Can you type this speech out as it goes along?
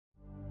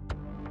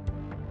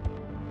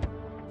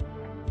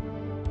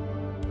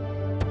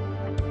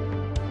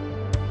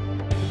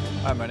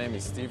Hi, my name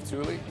is Steve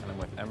Tooley, and I'm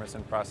with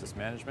Emerson Process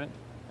Management,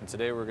 and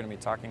today we're going to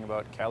be talking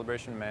about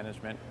calibration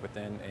management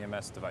within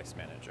AMS Device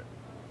Manager.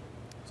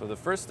 So the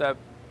first step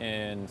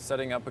in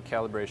setting up a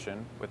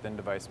calibration within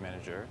Device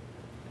Manager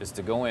is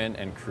to go in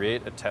and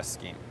create a test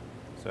scheme.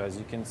 So as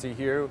you can see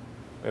here,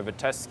 we have a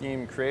test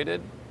scheme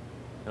created.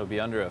 It'll be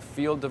under a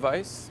field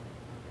device,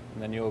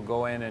 and then you'll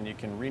go in and you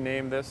can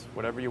rename this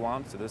whatever you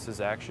want. So this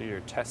is actually your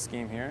test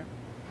scheme here.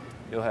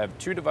 You'll have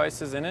two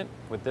devices in it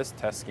with this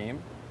test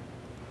scheme,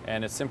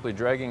 and it's simply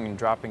dragging and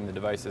dropping the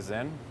devices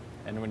in.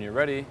 And when you're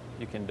ready,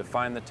 you can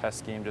define the test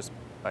scheme just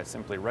by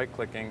simply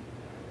right-clicking,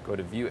 go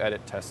to View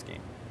Edit Test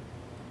Scheme.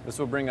 This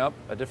will bring up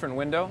a different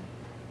window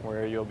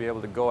where you'll be able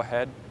to go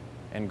ahead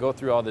and go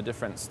through all the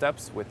different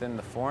steps within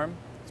the form.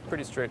 It's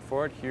pretty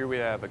straightforward. Here we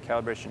have a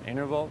calibration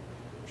interval,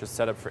 which is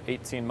set up for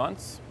 18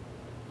 months.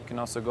 You can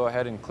also go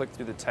ahead and click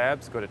through the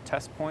tabs, go to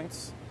Test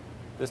Points.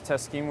 This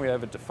test scheme, we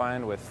have it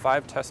defined with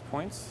 5 test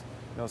points.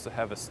 We also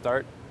have a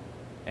start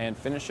and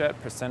finish at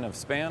 % of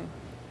span.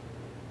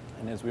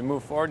 And as we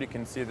move forward, you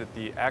can see that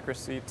the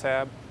accuracy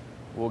tab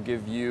will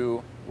give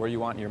you where you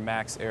want your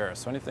max error.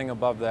 So anything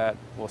above that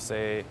will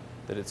say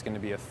that it's going to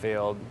be a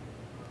failed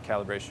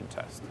calibration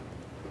test.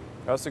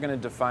 We're also going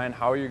to define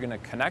how you're going to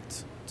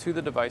connect to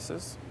the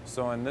devices.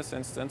 So in this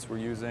instance, we're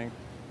using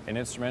an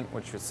instrument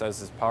which it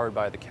says is powered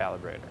by the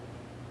calibrator.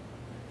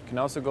 You can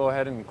also go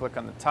ahead and click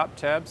on the top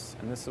tabs,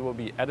 and this will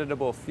be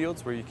editable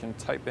fields where you can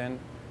type in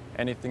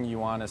anything you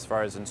want as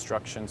far as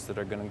instructions that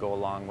are going to go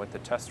along with the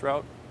test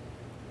route,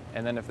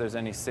 and then if there's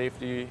any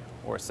safety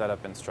or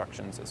setup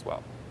instructions as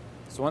well.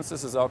 So once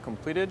this is all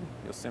completed,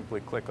 you'll simply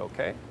click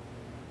OK.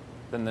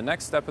 Then the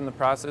next step in the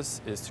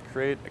process is to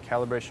create a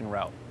calibration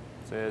route.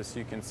 So as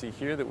you can see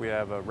here that we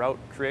have a route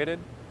created.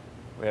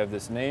 We have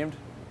this named,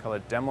 we call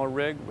it demo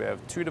rig. We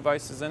have 2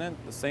 devices in it,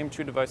 the same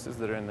 2 devices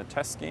that are in the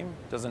test scheme.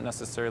 Doesn't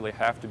necessarily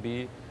have to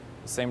be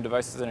the same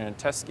devices that are in a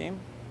test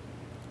scheme.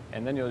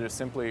 And then you'll just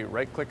simply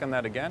right-click on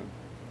that again.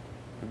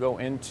 You go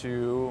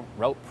into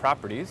ReLP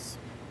Properties,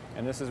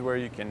 and this is where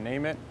you can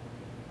name it.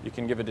 You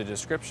can give it a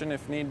description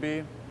if need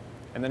be.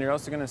 And then you're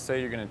also going to say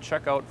you're going to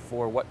check out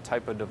for what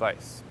type of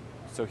device.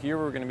 So here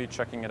we're going to be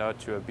checking it out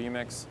to a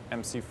BMX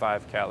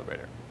MC5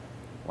 calibrator.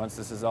 Once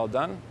this is all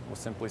done, we'll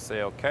simply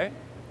say OK.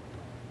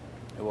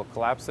 It will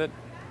collapse it.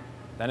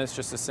 Then it's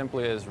just as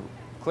simply as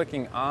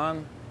clicking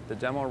on the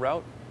demo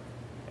route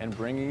and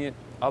bringing it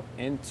up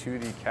into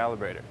the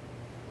calibrator.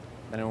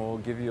 Then it will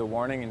give you a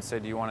warning and say,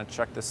 do you want to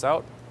check this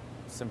out?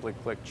 Simply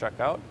click check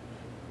out.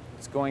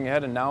 It's going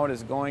ahead, and now it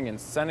is going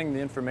and sending the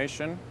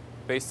information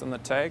based on the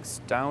tags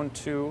down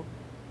to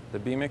the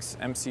BMX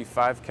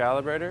MC5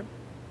 calibrator.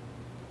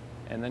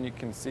 And then you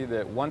can see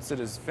that once it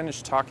is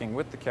finished talking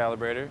with the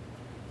calibrator,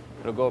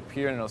 it'll go up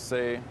here and it'll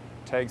say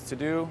tags to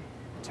do,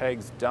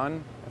 tags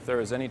done. If there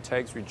is any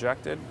tags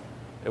rejected,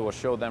 it will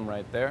show them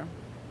right there.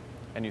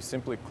 And you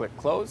simply click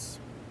close.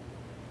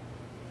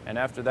 And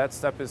after that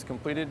step is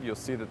completed, you'll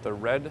see that the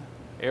red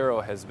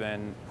arrow has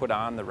been put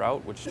on the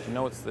route, which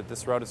denotes that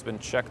this route has been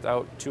checked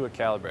out to a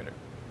calibrator.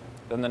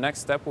 Then the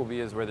next step will be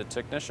is where the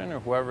technician or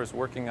whoever is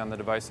working on the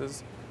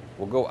devices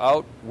will go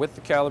out with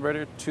the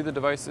calibrator to the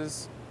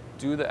devices,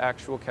 do the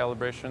actual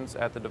calibrations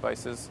at the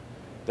devices.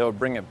 They'll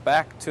bring it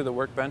back to the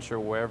workbench or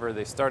wherever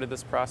they started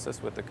this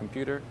process with the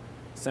computer,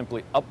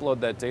 simply upload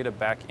that data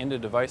back into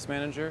Device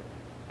Manager,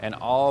 and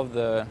all of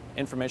the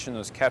information that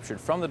was captured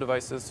from the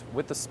devices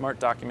with the Smart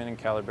Documenting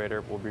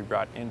Calibrator will be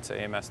brought into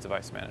AMS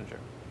Device Manager.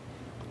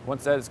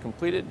 Once that is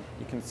completed,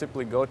 you can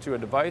simply go to a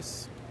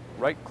device,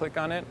 right-click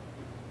on it,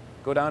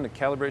 go down to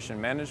Calibration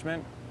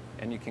Management,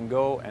 and you can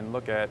go and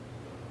look at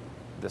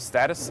the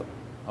status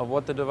of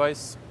what the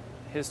device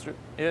history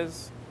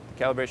is,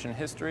 the calibration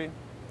history.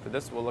 For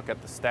this, we'll look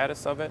at the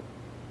status of it.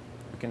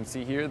 You can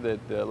see here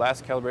that the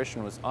last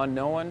calibration was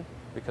unknown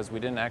because we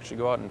didn't actually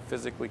go out and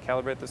physically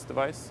calibrate this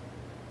device.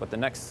 But the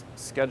next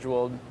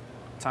scheduled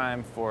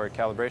time for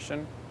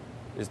calibration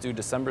is due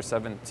December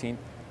 17th,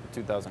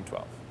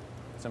 2012.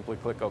 Simply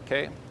click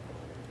OK.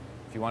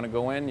 If you want to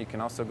go in, you can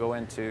also go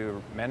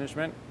into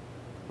Management,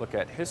 look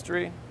at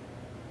History,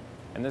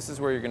 and this is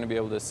where you're going to be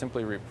able to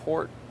simply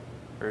report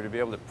or to be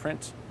able to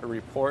print a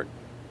report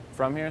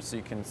from here so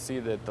you can see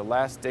that the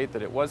last date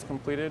that it was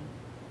completed.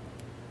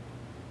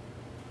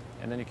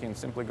 And then you can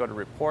simply go to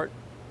Report,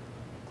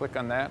 click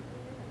on that,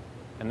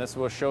 and this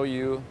will show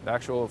you the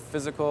actual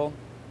physical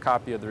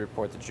copy of the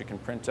report that you can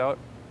print out.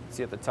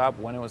 See at the top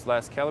when it was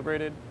last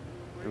calibrated,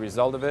 the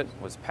result of it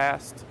was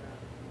passed.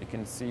 You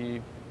can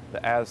see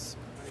the as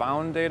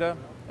found data,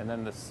 and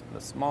then the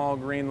small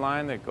green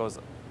line that goes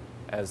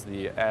as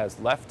the as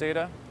left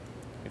data.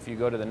 If you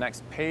go to the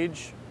next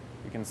page,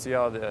 you can see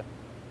all the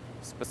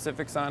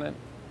specifics on it,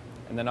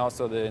 and then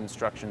also the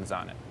instructions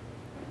on it.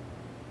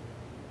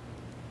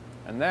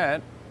 And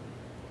that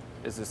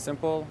is as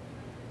simple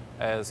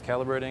as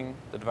calibrating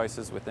the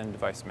devices within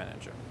Device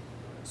Manager.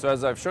 So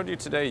as I've showed you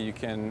today, you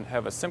can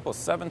have a simple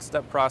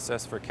 7-step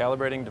process for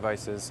calibrating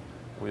devices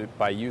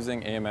by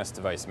using AMS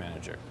Device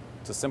Manager.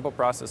 It's a simple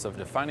process of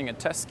defining a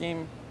test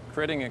scheme,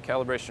 creating a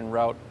calibration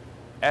route,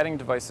 adding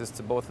devices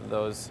to both of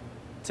those,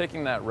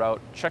 taking that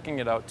route, checking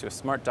it out to a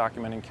smart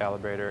documenting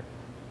calibrator,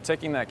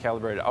 taking that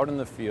calibrator out in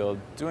the field,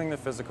 doing the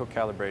physical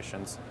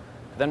calibrations,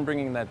 then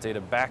bringing that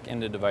data back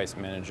into Device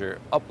Manager,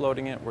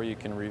 uploading it where you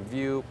can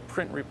review,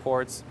 print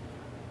reports,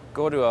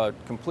 go to a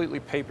completely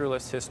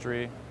paperless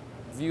history,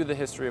 view the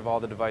history of all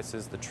the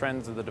devices, the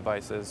trends of the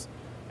devices,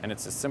 and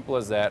it's as simple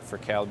as that for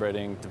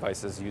calibrating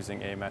devices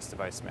using AMS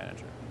Device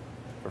Manager.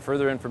 For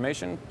further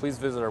information, please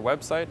visit our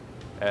website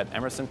at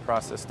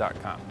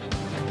emersonprocess.com.